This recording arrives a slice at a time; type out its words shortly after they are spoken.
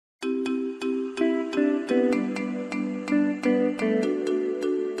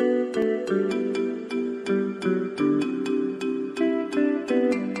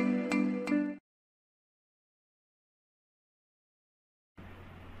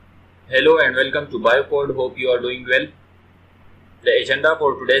Hello and welcome to BioCode. Hope you are doing well. The agenda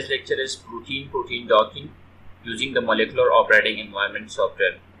for today's lecture is protein docking using the molecular operating environment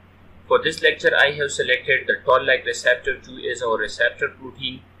software. For this lecture, I have selected the toll-like receptor 2 as our receptor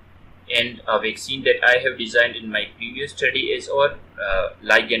protein, and a vaccine that I have designed in my previous study is our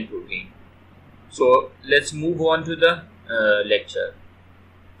ligand protein. So let's move on to the lecture.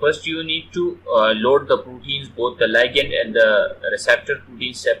 First, you need to load the proteins, both the ligand and the receptor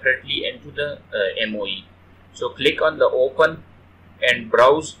proteins separately into the MOE. So click on the open and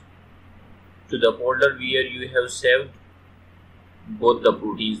browse to the folder where you have saved both the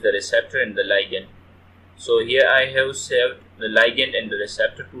proteins, the receptor and the ligand. So here I have saved the ligand and the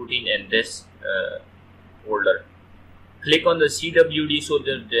receptor protein in this folder. Click on the CWD so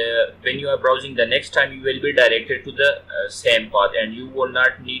that when you are browsing the next time, you will be directed to the same path and you will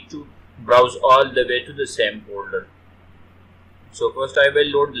not need to browse all the way to the same folder. So first I will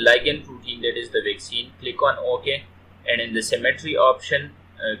load the ligand protein, that is the vaccine. Click on OK, and in the symmetry option,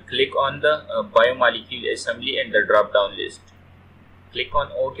 click on the biomolecule assembly and the drop down list. Click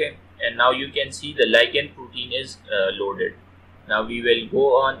on OK, and now you can see the ligand protein is loaded. Now we will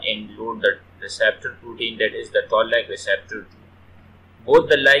go on and load the receptor protein, that is the toll-like receptor 2. Both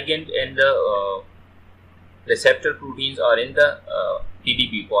the ligand and the receptor proteins are in the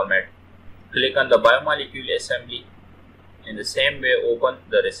PDB format. Click on the biomolecule assembly. In the same way, open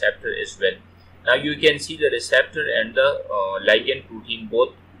the receptor as well. Now you can see the receptor and the ligand protein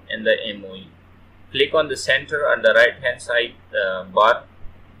both in the MOE. Click on the center on the right hand side bar,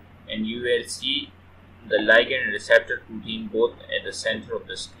 and you will see the ligand and receptor protein both at the center of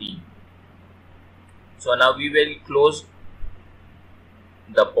the screen. So now we will close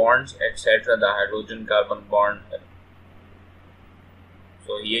the bonds, etc., the hydrogen carbon bond.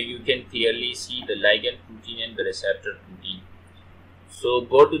 So here you can clearly see the ligand protein and the receptor protein. So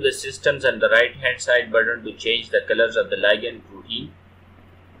go to the systems on the right hand side button to change the colors of the ligand protein.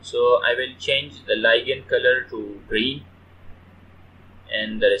 So I will change the ligand color to green,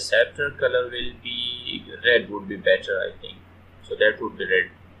 and the receptor color will be red, would be better, I think. So that would be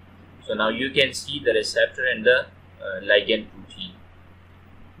red. So now you can see the receptor and the ligand protein.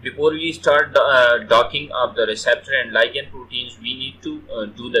 Before we start the docking of the receptor and ligand proteins, we need to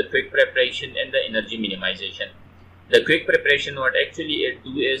do the quick preparation and the energy minimization. The quick preparation, what actually it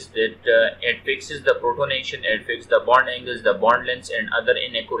do is that it fixes the protonation, it fixes the bond angles, the bond lengths and other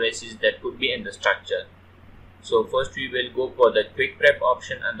inaccuracies that could be in the structure. So first we will go for the quick prep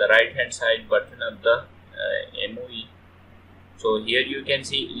option on the right hand side button of the MOE. So here you can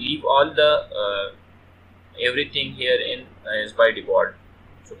see leave all the everything here in as by default.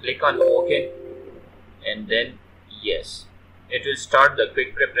 So click on OK, and then yes, it will start the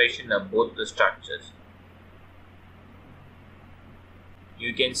quick preparation of both the structures.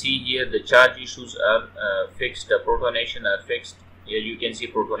 You can see here the charge issues are fixed, the protonation are fixed. Here you can see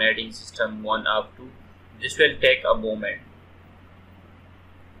protonating system 1 up 2. This will take a moment.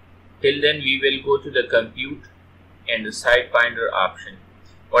 Till then we will go to the compute and the site finder option.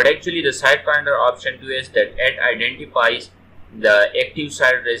 What actually the site finder option do is that it identifies the active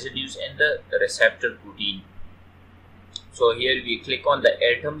site residues in the receptor protein. So here we click on the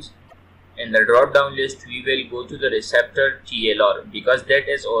atoms. In the drop down list we will go to the receptor TLR because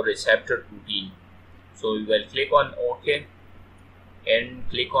that is our receptor protein. So we will click on OK and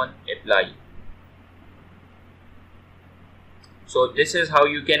click on apply. So this is how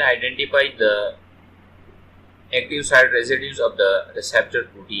you can identify the active site residues of the receptor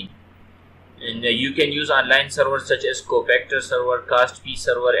protein. And you can use online servers such as Cofactor server, CastP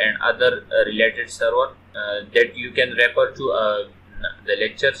server and other related server that you can refer to the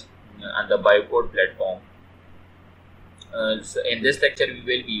lectures on the BioCode platform. So in this lecture we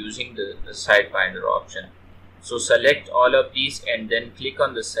will be using the site finder option. So select all of these and then click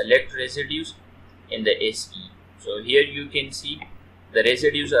on the select residues in the SE. So here you can see the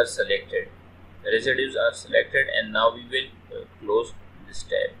residues are selected. The residues are selected, and now we will close this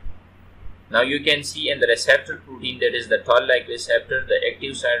tab. Now you can see in the receptor protein, that is the toll-like receptor, the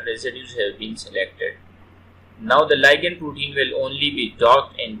active site residues have been selected. Now the ligand protein will only be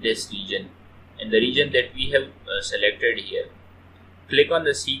docked in this region, in the region that we have selected here. Click on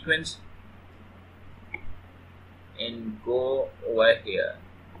the sequence and go over here.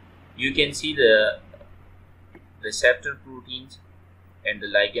 You can see the receptor proteins and the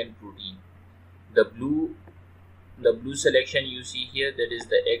ligand protein. The blue selection you see here, that is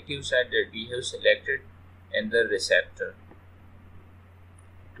the active site that we have selected and the receptor.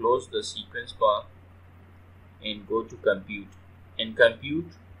 Close the sequence bar and go to compute. In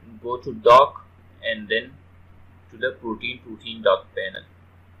compute, go to dock and then to the protein dock panel.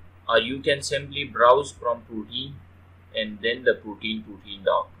 or you can simply browse from protein and then the protein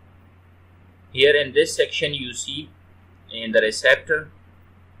doc. Here in this section you see in the receptor,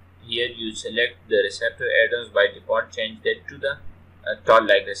 here you select the receptor atoms. By default change that to the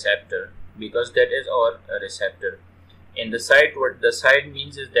toll-like receptor because that is our receptor. In the site, what the site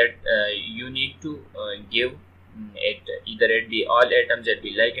means is that you need to give it either at the all atoms, at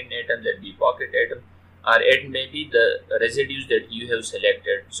the ligand atoms, at the pocket atom, or it may be the residues that you have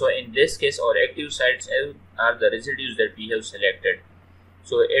selected. So in this case our active sites are the residues that we have selected.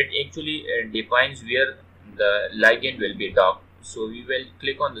 So it actually defines where the ligand will be docked. So we will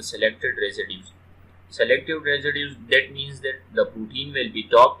click on the selected residues. Selected residues, that means that the protein will be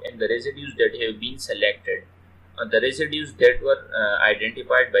docked and the residues that have been selected, the residues that were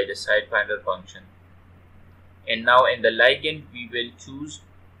identified by the site finder function. And now in the ligand we will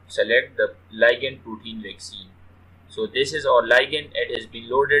select the ligand protein vaccine. So this is our ligand, it has been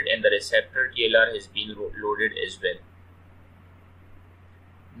loaded and the receptor TLR has been loaded as well.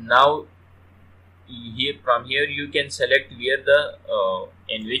 Now from here you can select where the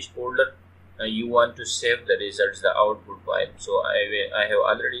in which folder you want to save the results, the output file. So I have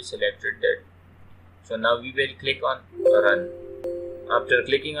already selected that. So now we will click on run. After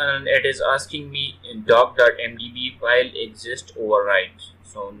clicking on it is asking me in doc.mdb file exists overrides.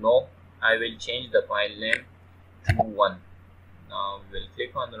 So no, I will change the file name to 1. Now we will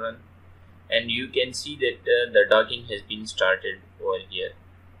click on run and you can see that the docking has been started over here.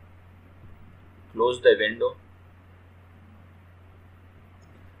 Close the window.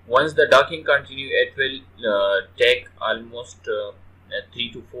 Once the docking continue, it will take almost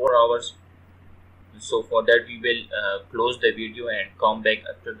 3 to 4 hours. So for that we will close the video and come back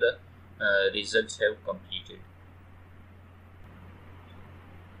after the results have completed.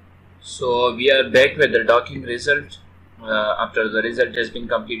 So we are back with the docking result. After the result has been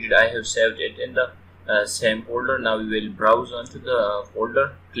completed, I have saved it in the same folder. Now we will browse onto the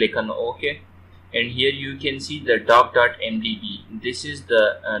folder, click on OK. And here you can see the doc.mdb. This is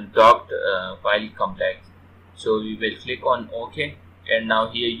the docked file complex. So we will click on OK, and now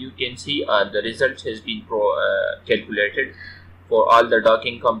here you can see the results has been calculated for all the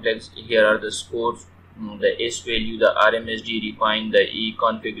docking complex. Here are the scores, the S value, the RMSD refined, the E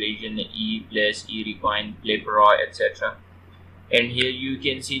configuration, the E place, E refined, plethora, etc. And here you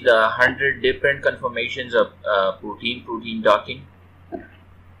can see the 100 different conformations of protein docking.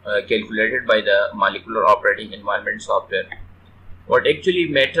 Calculated by the molecular operating environment software. What actually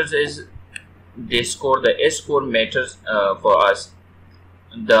matters is this score, the S score matters for us.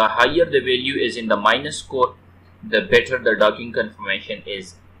 The higher the value is in the minus score, the better the docking conformation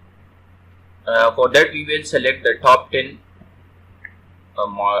is. For that we will select the top 10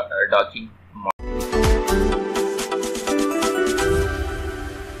 docking